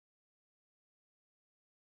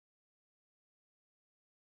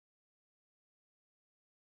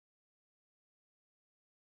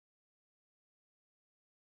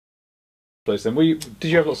place then. Did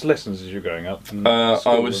you have lots of lessons as you were growing up?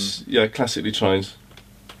 I was classically trained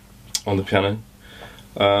on the piano,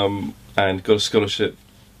 and got a scholarship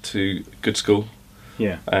to good school.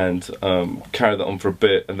 Yeah. And carried that on for a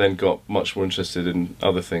bit, and then got much more interested in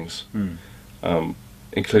other things,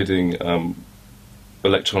 including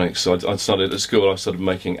electronics. So I started at school. I started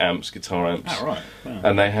making amps, guitar amps. Oh, right. Wow.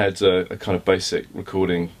 And they had a kind of basic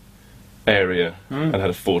recording area, and had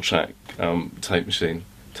a 4-track tape machine,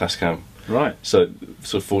 Tascam. Right. So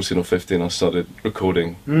sort of 14 or 15, I started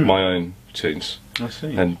recording my own tunes. I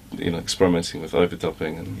see. And experimenting with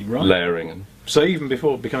overdubbing and layering. And so even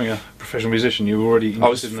before becoming a professional musician, you were already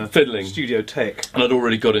interested in the fiddling, studio tech. And I'd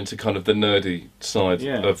already got into kind of the nerdy side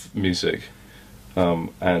of music. I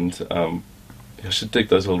should dig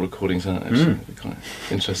those old recordings out, actually. It'd be quite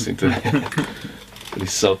interesting to really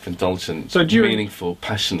self-indulgent, meaningful,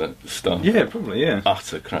 passionate stuff. Yeah, probably, yeah.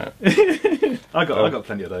 Utter crap. I got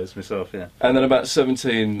plenty of those myself, yeah. And then about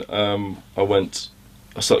 17, I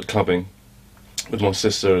started clubbing with my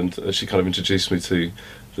sister, and she kind of introduced me to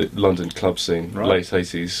the London club scene, late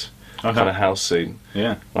 80s, kind of house scene.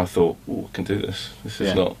 Yeah. I thought, I can do this. This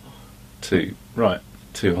is not too hard,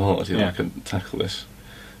 I can tackle this.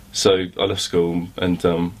 So I left school and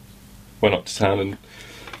went up to town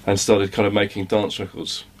and started kind of making dance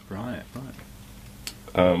records. Right.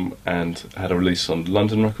 And had a release on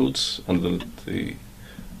London Records under the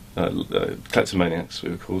Kleptomaniacs, we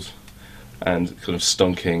were called, and kind of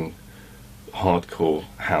stonking hardcore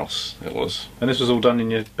house it was. And this was all done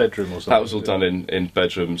in your bedroom or something? That was all done in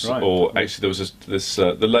bedrooms, or actually there was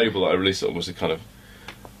the label that I released it on was a kind of,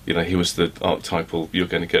 he was the archetypal, you're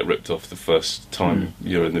going to get ripped off the first time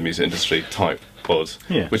you're in the music industry type bod,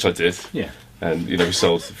 which I did. Yeah. And we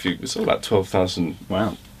sold about 12,000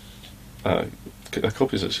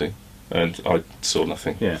 copies actually, and I saw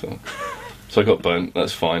nothing. Yeah. So I got burnt.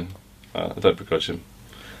 That's fine. I don't begrudge him.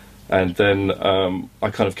 And then I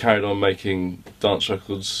kind of carried on making dance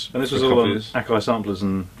records. And this was all on Akai samplers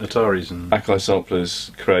and Ataris and Akai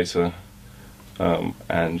samplers, Creator,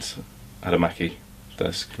 and had a Mackie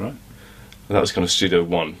desk. Right. And that was kind of Studio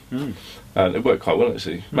One, and it worked quite well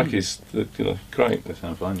actually. Mackie's, great. They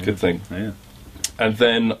sound fine. Good thing. Yeah. And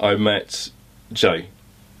then I met Jay,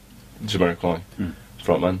 Jamiroquai,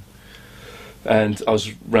 frontman, and I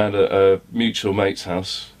was round a mutual mate's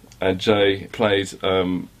house, and Jay played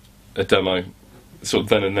a demo, sort of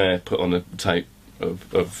then and there, put on a tape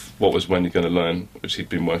of What Was When You're Going to Learn, which he'd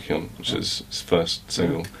been working on, which is his first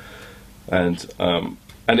single, and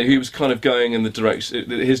he was kind of going in the direction.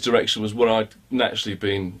 His direction was what I'd naturally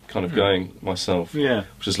been kind of going myself,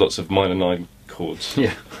 which is lots of minor 9 chords,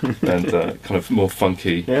 and kind of more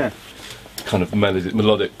funky, kind of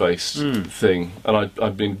melodic based thing. And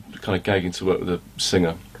I'd been kind of gagging to work with a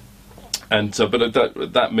singer. And but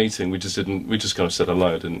at that meeting, we just kind of said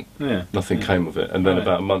hello, nothing came of it. And then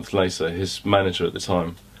about a month later, his manager at the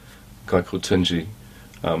time, a guy called Tunji,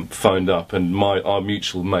 phoned up, and our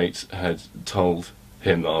mutual mate had told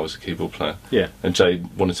him that I was a keyboard player. Yeah. And Jay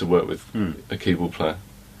wanted to work with a keyboard player,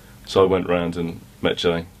 so I went round and met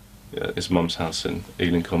Jay at his mum's house in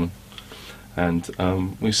Ealing Common, and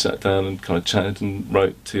we sat down and kind of chatted and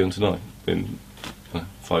wrote "Tea on Tonight" in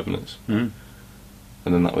 5 minutes.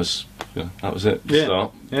 And then that was it.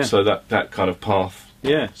 Start. Yeah. So that kind of path.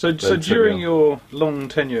 Yeah. So during your long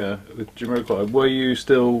tenure with Jamiroquai, were you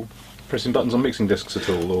still pressing buttons on mixing discs at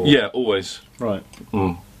all? Or? Yeah, always. Right.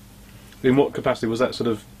 In what capacity was that? Sort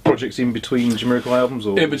of projects in between Jamiroquai albums,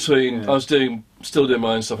 or in between? I was still doing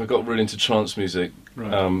my own stuff. I got really into trance music,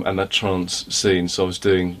 and that trance scene. So I was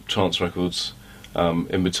doing trance records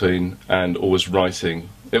in between, and always writing.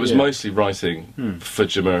 It was mostly writing for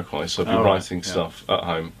Jamiroquai, so I'd be writing stuff at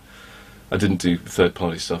home. I didn't do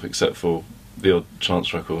third-party stuff except for the odd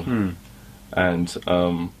trance record. And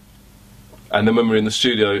then when we were in the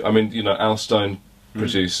studio, I mean, Al Stone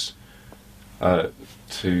produced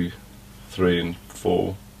 2, 3, and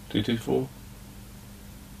 4. Do you do 4?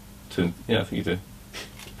 2, yeah, I think you do.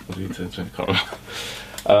 Or do you do 2? I can't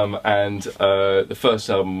remember. And the first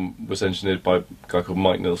album was engineered by a guy called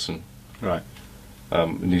Mike Nilsson. Right.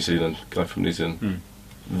 New Zealand, guy from New Zealand.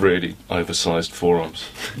 Really oversized forearms.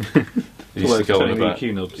 He used to go on about, he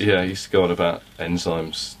used to go on about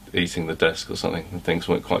enzymes eating the desk or something, and things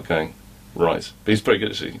weren't quite going right. But he's pretty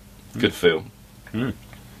good actually. Good feel. That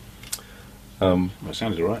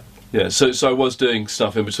sounds alright. Yeah, so I was doing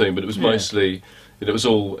stuff in between, but it was mostly it was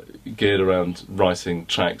all geared around writing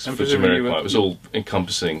tracks And for presumably Jamiroquai. It was all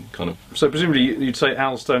encompassing, kind of. So presumably you'd say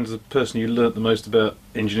Al Stone's the person you learnt the most about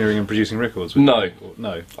engineering and producing records with? No.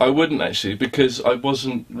 No. I wouldn't actually, because I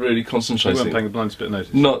wasn't really You concentrating. weren't paying the blind bit of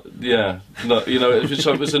notice? Not, yeah, no, you know,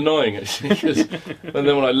 it was annoying actually. 'Cause, and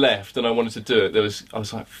then when I left and I wanted to do it, I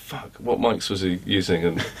was like, fuck, what mics was he using,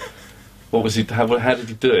 and what was he? How did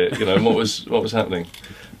he do it? You know, and what was happening?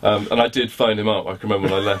 And I did phone him up. I can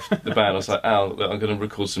remember when I left the band, I was like, Al, look, I'm going to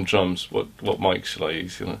record some drums. What mic shall I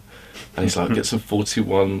use? You know, and he's like, get some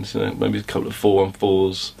 41s, you know, maybe a couple of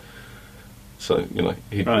 414s. So you know,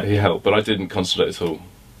 he helped, but I didn't concentrate at all.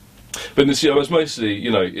 But this year I was mostly,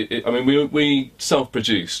 you know, I mean, we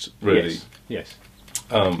self-produced really. Yes.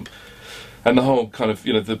 And the whole kind of,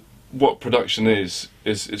 you know, what production is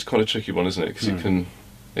it's quite a tricky one, isn't it? Because you can,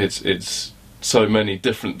 it's so many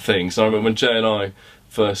different things. I remember when Jay and I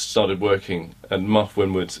first started working, and Muff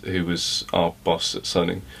Winwood, who was our boss at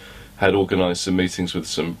Sony, had organised some meetings with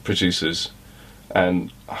some producers,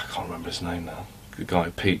 and I can't remember his name now. The guy,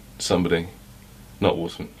 Pete, somebody, not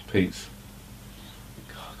Waterman, Pete.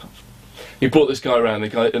 He brought this guy around,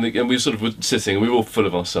 and we sort of were sitting, and we were all full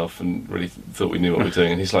of ourselves and really thought we knew what we were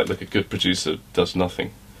doing. And he's like, look, a good producer does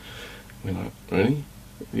nothing. We're like, really?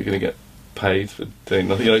 You're going to get paid for doing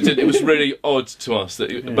nothing? You know, it was really odd to us.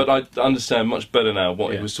 But I understand much better now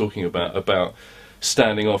what he was talking about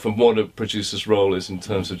standing off and what a producer's role is in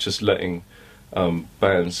terms of just letting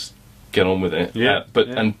bands get on with it.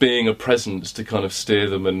 And being a presence to kind of steer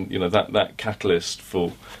them, and you know, that catalyst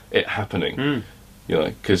for it happening. You know,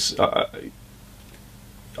 because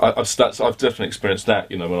I've definitely experienced that.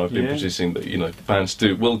 You know, when I've been producing, that you know, bands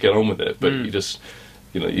will get on with it, but you just,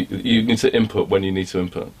 you know, you need to input when you need to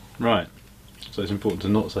input. Right. So it's important to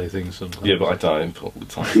not say things sometimes. Yeah, but I don't input all the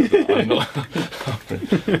time. I'm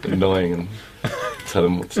not annoying and tell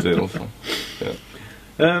them what to do all the time.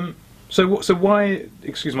 Yeah. So why?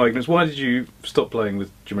 Excuse my ignorance. Why did you stop playing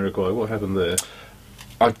with Jamiroquai? What happened there?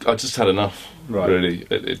 I just had enough. Right. Really,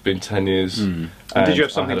 it'd been 10 years. And did you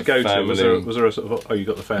have something to go to? Was there a sort of? Oh, you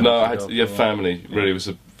got the family. No, I had family. Really, was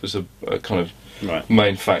a kind of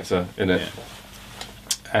main factor in it.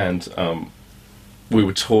 And we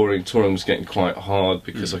were touring. Touring was getting quite hard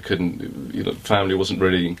because I couldn't. You know, family wasn't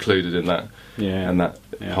really included in that. And that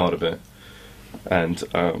part of it. And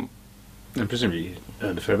presumably you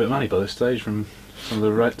earned a fair bit of money by this stage from some of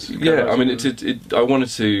the rights. Yeah, I mean, I wanted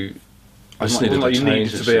to. I just needed to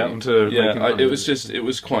change to be out onto it was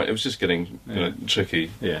just getting you know, tricky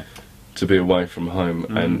to be away from home,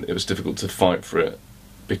 and it was difficult to fight for it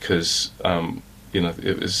because you know,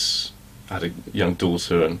 I had a young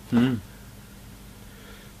daughter, and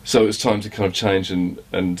so it was time to kind of change and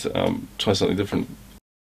try something different.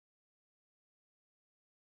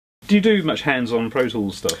 Do you do much hands-on Pro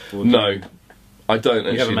Tools stuff? Or no. I don't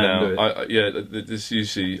you actually now. This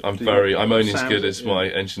usually I'm only as good as my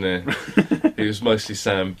engineer. He was mostly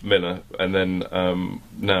Sam Miller, and then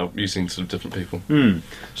now using sort of different people.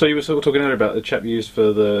 So you were sort of talking earlier about the chap you used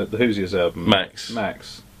for the Hoosiers album, Max,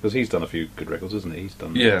 because he's done a few good records, hasn't he? He's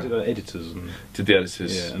done editors and did the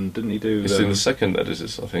editors. Yeah, and didn't he do? He's doing the second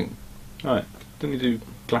editors, I think. Right, didn't he do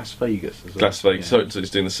Las Vegas? As well? Las Vegas. So he's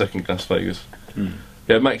doing the second Las Vegas.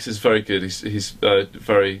 Yeah, Max is very good. He's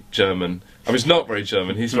very German. I mean, he's not very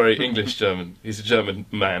German. He's very English German. He's a German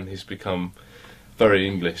man. He's become very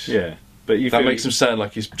English. Yeah, but that makes him sound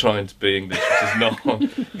like he's trying to be English, which is not.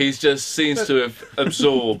 He's just seems to have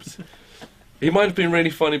absorbed. He might have been really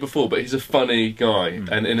funny before, but he's a funny guy,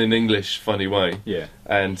 and in an English funny way. Yeah,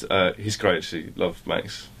 and he's great. Actually, love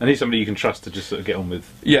Max. And he's somebody you can trust to just sort of get on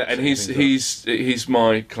with. Yeah, and he's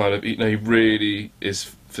my kind of. You know, he really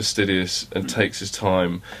is fastidious and takes his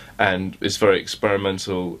time and is very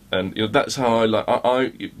experimental, and you know, that's how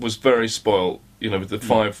I was very spoiled, you know, with the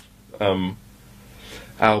 5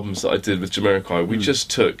 albums that I did with Jamiroquai. We just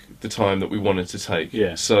took the time that we wanted to take.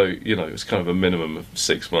 So you know, it was kind of a minimum of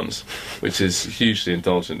 6 months, which is hugely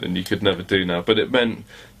indulgent and you could never do now, but it meant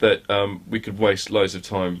that we could waste loads of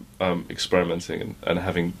time experimenting and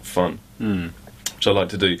having fun, which I like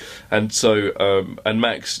to do. And so and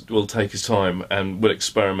Max will take his time and will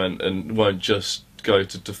experiment and won't just go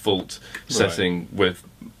to default setting with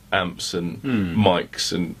amps and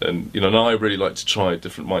mics and you know, and I really like to try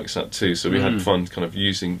different mics out too, so we had fun kind of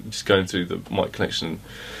just going through the mic collection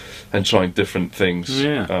and trying different things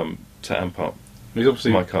to amp up, he's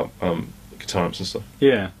obviously mic up guitar amps and stuff.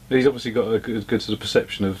 Yeah, he's obviously got a good sort of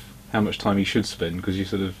perception of how much time he should spend, because you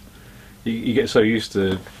sort of you get so used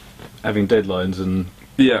to having deadlines and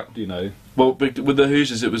you know. Well, with the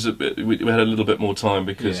Hoosiers, it was a bit. We had a little bit more time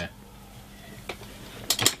because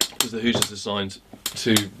because the Hoosiers assigned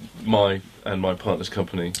to my and my partner's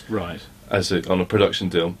company, right, on a production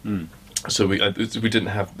deal. Mm. So we didn't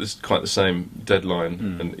have quite the same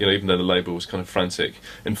deadline, and even though the label was kind of frantic,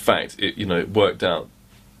 in fact, it worked out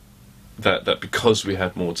that because we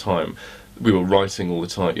had more time, we were writing all the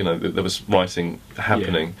time. There was writing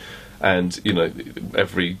happening, and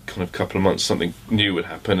every kind of couple of months something new would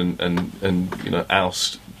happen, and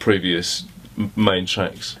oust previous main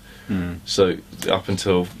tracks. So up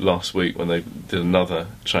until last week when they did another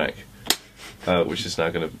track. Which is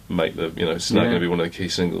now going to make it's now going to be one of the key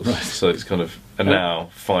singles. Right. So it's kind of, and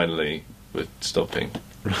now finally we're stopping.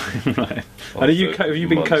 Right. And have you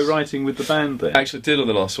been co-writing with the band then? Actually, I did on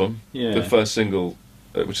the last one. Yeah. The first single,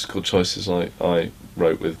 which is called Choices, I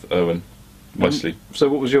wrote with Owen mostly. So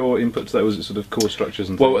what was your input to that? Was it sort of chord structures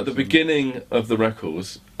and Well, things? at the beginning of the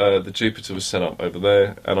records, the Jupiter was set up over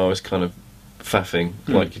there, and I was kind of faffing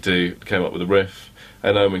like you do. Came up with a riff,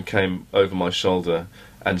 and Owen came over my shoulder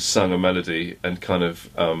and sung a melody and kind of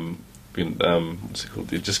what's it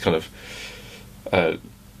called? It just kind of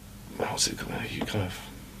what's it called? You kind of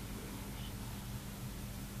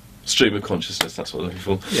stream of consciousness. That's what I'm looking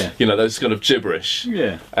for. Yeah. Those kind of gibberish.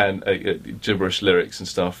 Yeah. And gibberish lyrics and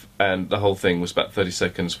stuff. And the whole thing was about 30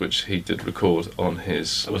 seconds, which he did record on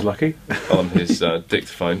his. I was lucky. On his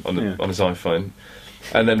dictaphone on his iPhone,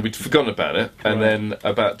 and then we'd forgotten about it. And then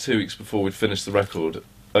about 2 weeks before we'd finished the record,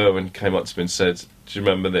 Owen came up to me and said, "Do you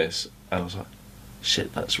remember this?" And I was like,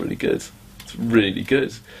 "Shit, that's really good. It's really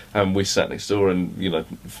good." And we sat next door, and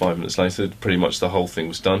 5 minutes later, pretty much the whole thing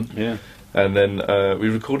was done. Yeah. And then we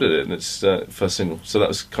recorded it, and it's first single. So that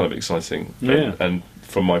was kind of exciting. Yeah. And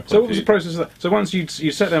from my point So of what was view, the process of that? So once you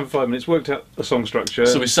sat down for 5 minutes, worked out a song structure.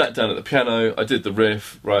 So we sat down at the piano. I did the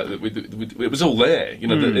riff. Right, it was all there.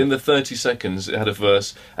 In the 30 seconds, it had a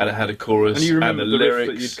verse and it had a chorus. And you remember the the riff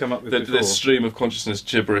lyrics that you'd come up with the before? stream of consciousness,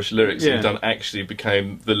 gibberish lyrics that you'd done actually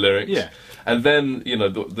became the lyrics. Yeah. And then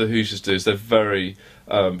the Hoosiers do is they're very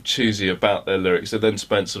choosy about their lyrics. They then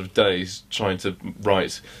spent sort of days trying to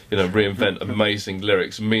write, reinvent amazing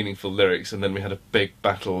lyrics, meaningful lyrics, and then we had a big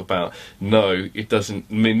battle about no, it doesn't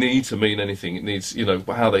need to mean anything. It needs,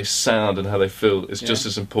 how they sound and how they feel is just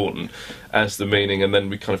as important as the meaning. And then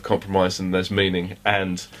we kind of compromise, and there's meaning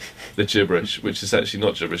and the gibberish, which is actually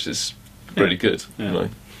not gibberish. It's really good. Yeah.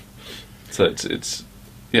 So it's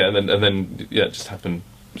and then it just happened.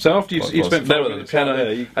 So after you spent 5 then minutes the piano,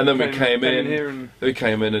 there, and then we came here and we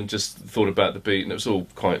came in and just thought about the beat, and it was all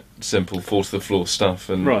quite simple, fall to the floor stuff,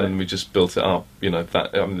 and we just built it up. It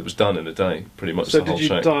was done in a day, pretty much. So the whole did you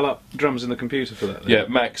track. dial up drums in the computer for that then? Yeah,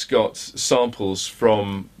 Max got samples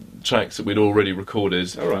from tracks that we'd already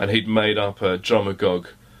recorded, and he'd made up a Jamiroquai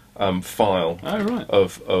file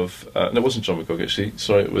of no, it wasn't Jamiroquai actually.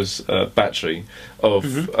 Sorry, it was Battery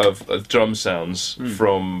of drum sounds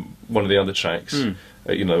from one of the other tracks.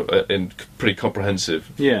 In pretty comprehensive.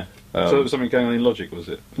 Yeah. So there was something going on in Logic, was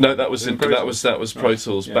it? No, that was Pro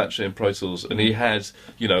Tools, Battery and Pro Tools, and he had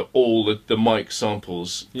all the mic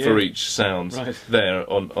samples for each sound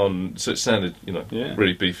there on. So it sounded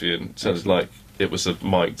really beefy, and it sounded like it was a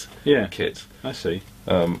mic'd kit. I see.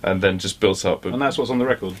 And then just built up. And that's what's on the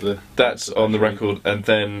record. That's on the record, and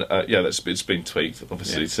then it's been tweaked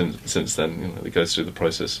obviously since then. It goes through the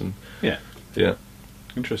process, and yeah.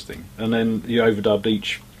 Interesting. And then you overdubbed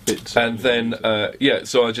each bit. And then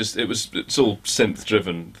so it's all synth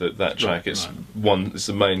driven. That track. It's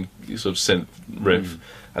the main sort of synth riff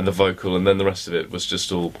and the vocal, and then the rest of it was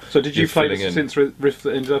just all. So did you play the synth riff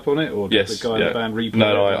that ended up on it, or did the guy in the band replay it?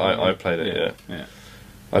 No, I played it. Yeah.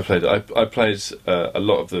 I played it. I played a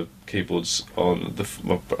lot of the keyboards on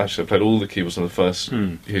actually I played all the keyboards on the first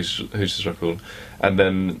Hoosiers record, and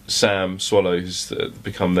then Sam Swallow, who's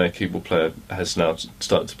become their keyboard player, has now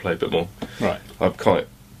started to play a bit more. Right. I'm quite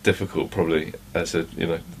difficult probably as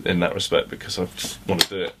in that respect, because I just want to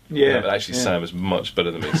do it. But actually Sam is much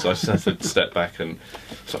better than me, so I just have to step back and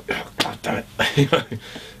it's like, oh god damn it.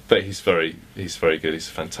 But he's very good. He's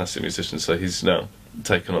a fantastic musician, so he's now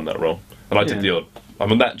taken on that role. And I did the odd.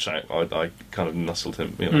 On that track, I kind of muscled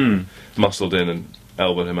him, muscled in and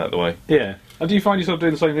elbowed him out of the way. Yeah. And do you find yourself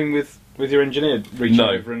doing the same thing with your engineer, reaching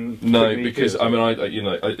over and because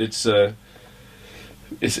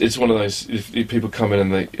it's one of those. If people come in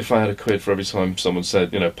and if I had a quid for every time someone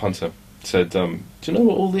said, punter said, do you know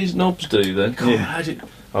what all these knobs do? Then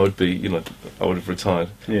I would be, I would have retired.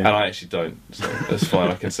 Yeah. And I actually don't. So that's fine.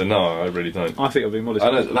 I can say no. I really don't. I think I'll be modest.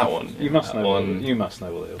 I know that one. You must know. You must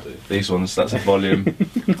know what it'll do. These ones. That's a volume.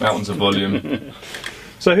 That one's a volume.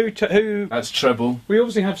 So who? That's treble. We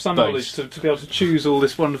obviously have some knowledge to be able to choose all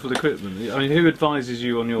this wonderful equipment. I mean, who advises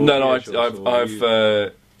you on your? No,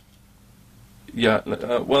 I've Yeah,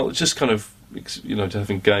 well, it's just kind of, you know,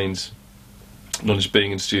 having gained knowledge,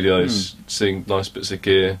 being in studios, seeing nice bits of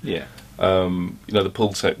gear. Yeah. You know, the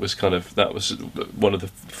Pultec was kind of, that was one of the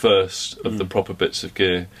first of the proper bits of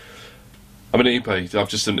gear. I mean, eBay. I've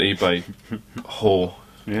just done eBay whore.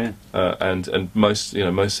 Yeah. And most, you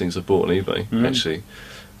know, most things are bought on eBay actually,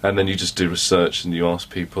 and then you just do research and you ask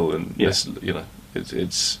people, and this, you know,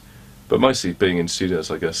 it's. But mostly being in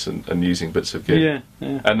studios, I guess, and using bits of gear,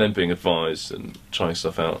 and then being advised and trying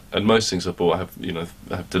stuff out. And most things I bought have, you know,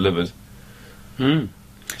 have delivered.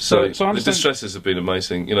 So the distressors have been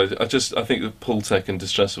amazing. You know, I think the Pultec and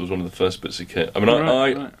distressor was one of the first bits of kit. I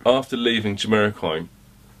mean, after leaving Jamiroquai,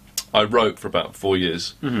 I wrote for about 4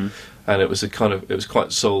 years, and it was it was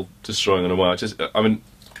quite soul destroying in a way.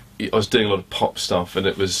 I was doing a lot of pop stuff, and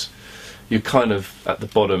you're kind of at the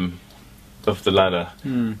bottom of the ladder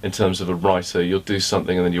in terms of a writer. You'll do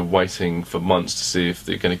something and then you're waiting for months to see if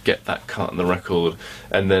they're going to get that cut in the record,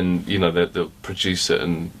 and then, you know, they'll produce it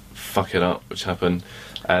and fuck it up, which happened.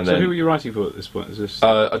 And so then, who were you writing for at this point? Is this?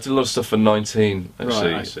 I did a lot of stuff for 19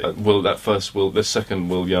 actually. Right, I see. The second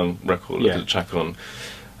Will Young record, I did a track on,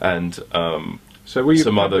 and so were you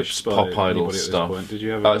some other published by pop idol anybody at stuff. this point? Did you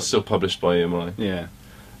have? It's still published by EMI. Yeah.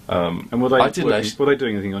 And were they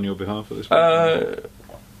doing anything on your behalf at this point?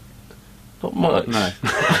 Not much. No.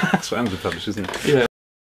 That's what Amazon published, isn't it? Yeah.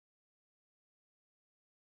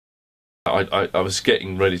 I was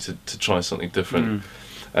getting ready to try something different,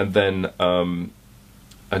 and then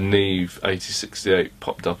a Neve 8068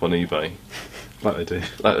 popped up on eBay. Like they do.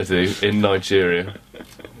 Like they do, in Nigeria.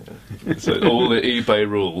 So all the eBay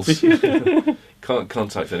rules. Can't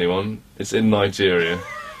contact anyone. It's in Nigeria.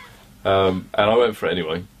 And I went for it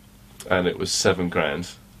anyway, and it was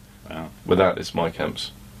 £7,000. Wow. Without its mic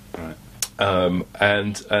amps. Right. And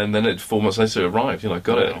then 4 months later it arrived. You know, I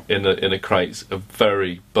got it in a crate, a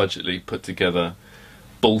very budgetly put together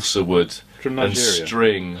balsa wood and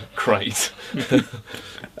string crate,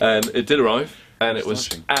 and it did arrive, and it was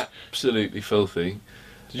absolutely filthy.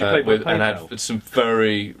 Did you pay by PayPal? And had some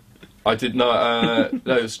very. I did not.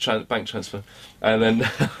 No, it was bank transfer, and then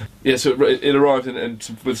so it arrived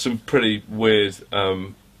with some pretty weird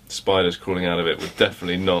spiders crawling out of it. Were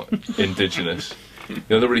definitely not indigenous. You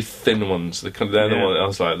know, the really thin ones. They're the one. I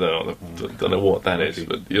was like, no, I don't know what that is,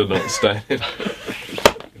 but you're not staying.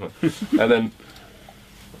 And then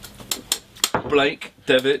Blake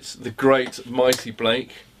Devitt, the great mighty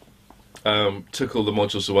Blake, took all the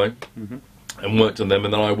modules away and worked on them,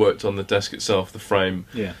 and then I worked on the desk itself, the frame,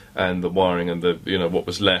 and the wiring, and the what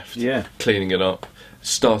was left, cleaning it up.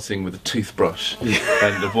 Starting with a toothbrush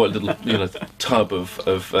and a little tub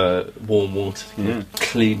of warm water,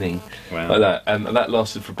 cleaning like that, and that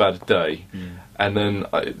lasted for about a day. And then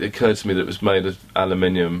it occurred to me that it was made of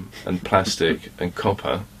aluminium and plastic and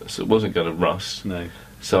copper, so it wasn't going to rust. No.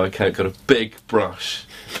 So I got a big brush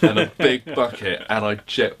and a big bucket, and I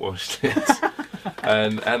jet washed it,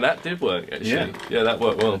 and that did work actually. Yeah, that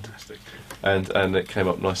worked well. Fantastic. And it came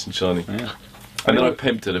up nice and shiny. Yeah. And then I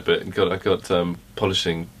pimped it a bit and I got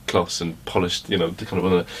polishing cloths and polished, kind of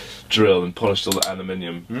on a drill and polished all the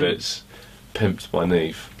aluminium bits, pimped my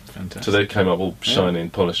Neve. Fantastic. So they came up all shiny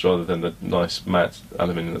and polished rather than the nice matte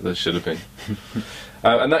aluminium that they should have been.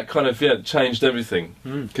 And that kind of changed everything,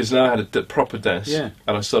 because now I had a proper desk, and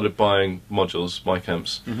I started buying modules, mic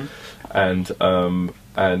amps, and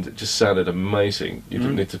it just sounded amazing. You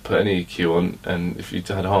didn't need to put any EQ on, and if you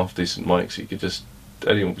had half decent mics, you could just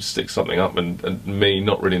anyone could stick something up, and me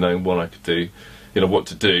not really knowing what I could do, what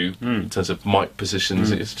to do in terms of mic positions,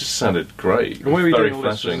 it just sounded great. And where were you very doing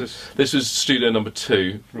flattering. all this? This was studio number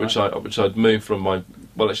 2, which I'd moved from my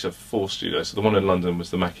actually I have 4 studios. So the one in London was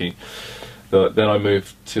the Mackie. Then I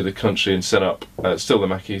moved to the country and set up still the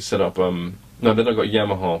Mackie. Set up then I got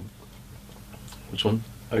Yamaha. Which one?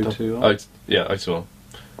 O2R. O2R.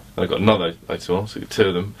 And I got another O2R, so I got 2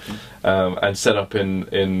 of them, and set up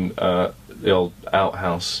in the old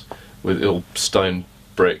outhouse with all stone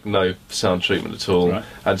brick, no sound treatment at all,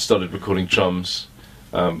 and started recording drums,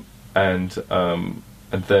 and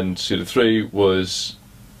then Studio 3 was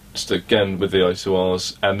just again with the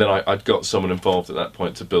O2Rs, and then I'd got someone involved at that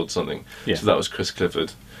point to build something. So that was Chris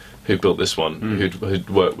Clifford, who built this one, who'd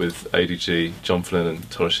worked with ADG, John Flynn and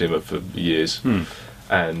Torishima for years.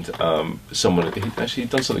 And someone he'd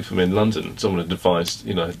done something for me in London. Someone had advised,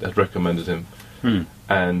 had recommended him,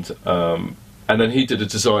 and then he did a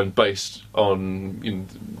design based on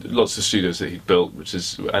lots of studios that he'd built,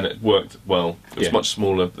 and it worked well. It was much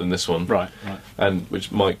smaller than this one, and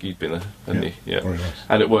which Mike, you'd been there, hadn't you? Yeah, very nice.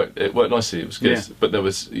 And it worked nicely. It was good, but there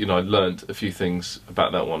was, I learned a few things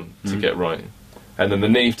about that one to get right, and then the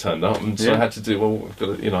Neve turned up, and so I had to do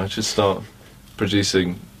I should start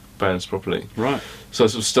producing bands properly. Right. So I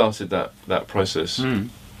sort of started that process,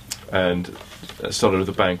 and I started with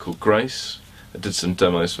a band called Grace. I did some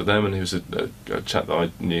demos for them, and he was a chap that I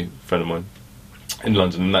knew, a friend of mine in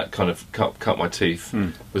London, and that kind of cut my teeth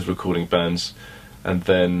with recording bands. And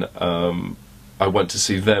then I went to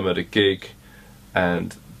see them at a gig,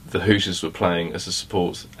 and the Hoosiers were playing as a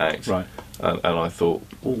support act, right. And I thought,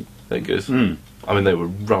 oh, they're good. I mean, they were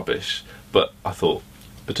rubbish, but I thought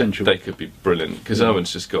potential they could be brilliant, because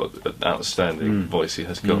Owen's just got an outstanding voice. He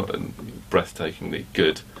has got a breathtakingly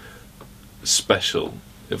good, special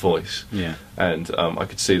voice, and I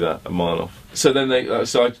could see that a mile off. So then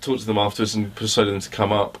so I talked to them afterwards and persuaded them to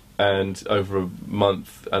come up, and over a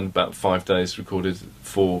month and about 5 days recorded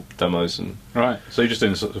 4 demos. And right, so you're just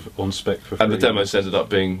doing sort of on spec for free. And the demos ended up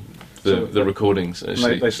being the recordings.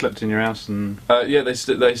 Actually, they slept in your house, and yeah, they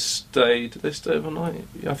stayed overnight.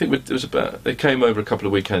 I think it was about, they came over a couple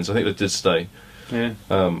of weekends. I think they did stay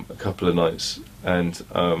a couple of nights, and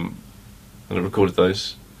I recorded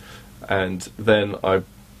those. And then I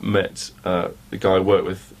met the guy I work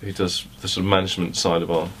with, who does the sort of management side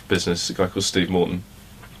of our business, a guy called Steve Morton,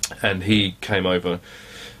 and he came over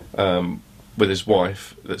with his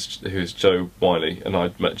wife, who is Jo Wiley, and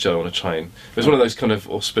I'd met Jo on a train. It was one of those kind of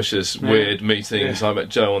auspicious, weird meetings. I met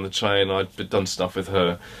Jo on the train. I'd done stuff with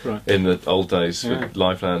her in the old days with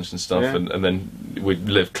Live Lounge and stuff, and then we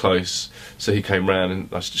lived close. So he came round, and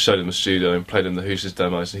I showed him the studio and played him the Hoosiers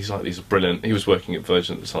demos, and he's like, these are brilliant. He was working at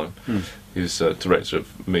Virgin at the time. He was director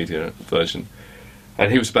of media at Virgin.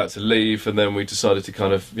 And he was about to leave, and then we decided to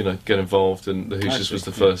kind of, get involved, and the Hoosiers was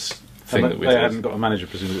the first thing that we did. They hadn't got a manager,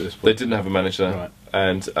 presumably, at this point. They didn't have a manager,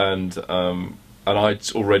 and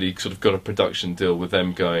I'd already sort of got a production deal with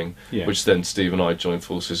them going, which then Steve and I joined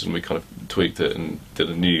forces, and we kind of tweaked it and did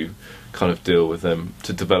a new kind of deal with them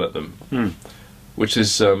to develop them, which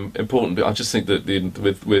is important. But I just think that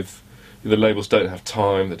with the labels don't have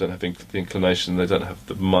time, they don't have the inclination, they don't have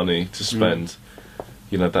the money to spend,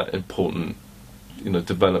 that important,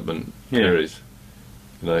 development period.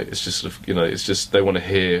 It's just sort of, it's just they want to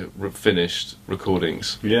hear finished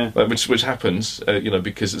recordings, which happens,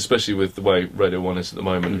 because especially with the way Radio 1 is at the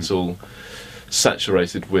moment, it's all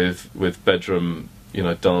saturated with bedroom,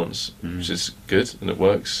 dance, which is good and it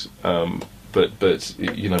works. But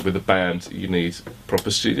with a band, you need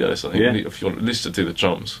proper studios. I think if you want at least to do the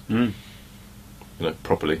drums,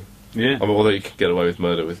 properly. I mean, although you can get away with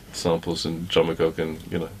murder with samples and drumagog, and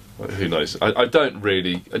who knows. I don't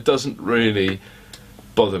really. It doesn't really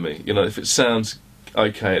bother me. If it sounds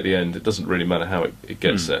okay at the end, it doesn't really matter how it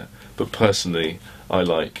gets there. But personally, I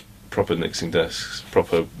like proper mixing desks,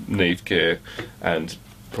 proper Neve gear, and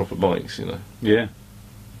proper mics. Yeah.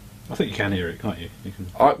 I think you can hear it, can't you?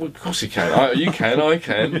 Well, of course you can. You can. I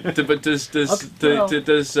can. But does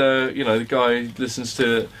the guy listens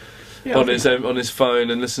to it on his phone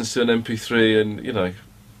and listens to an MP3, and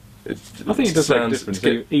I think it does make a difference.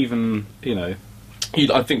 Even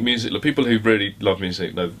I think music. People who really love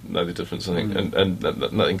music know the difference. I think, and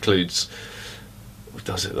that includes.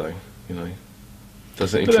 Does it though?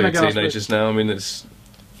 Does it include teenagers now? I mean, it's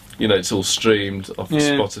it's all streamed off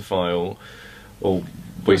Spotify or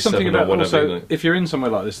something about or whatever. Also, if you're in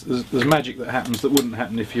somewhere like this, there's magic that happens that wouldn't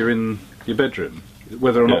happen if you're in your bedroom,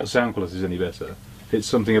 whether or not the sound quality is any better. It's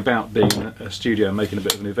something about being a studio and making a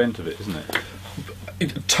bit of an event of it, isn't it?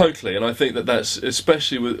 Totally, and I think that's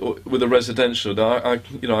especially with a residential. Now, I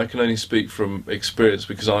can only speak from experience,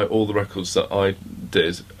 because all the records that I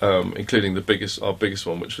did, including our biggest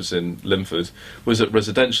one, which was in Linford, was at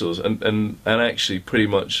residentials, and actually pretty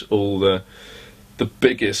much all the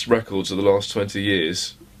biggest records of the last 20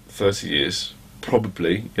 years, 30 years,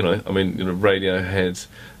 probably. Radiohead,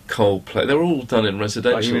 Coldplay, they're all done in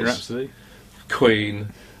residentials. Bohemian Rhapsody, Queen,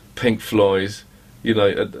 Pink Floyd.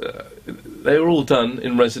 They were all done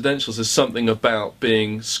in residentials. There's something about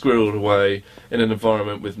being squirreled away in an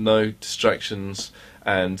environment with no distractions,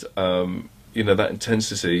 and that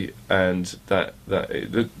intensity, and that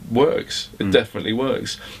it works. It definitely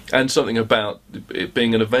works. And something about it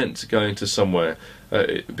being an event, going to somewhere,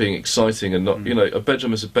 it being exciting, and not a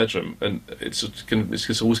bedroom is a bedroom, and it's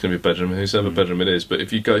always going to be a bedroom, whosever bedroom it is. But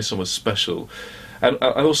if you go somewhere special. And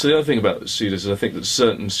also the other thing about studios is I think that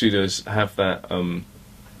certain studios have that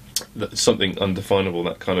something undefinable,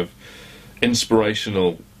 that kind of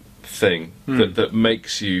inspirational thing that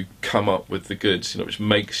makes you come up with the goods, which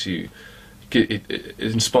makes you it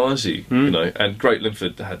inspires you, And Great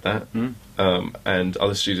Linford had that, and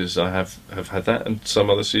other studios I have had that, and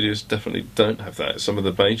some other studios definitely don't have that. Some of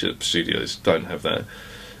the major studios don't have that.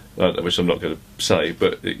 which I'm not going to say,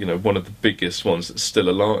 but you know, one of the biggest ones that's still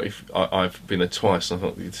alive. I've been there twice, and I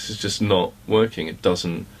thought this is just not working. It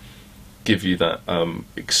doesn't give you that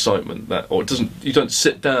excitement, or it doesn't. You don't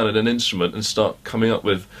sit down at an instrument and start coming up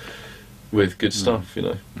with good stuff, you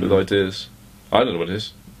know, with ideas. I don't know what it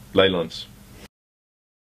is. Ley lines.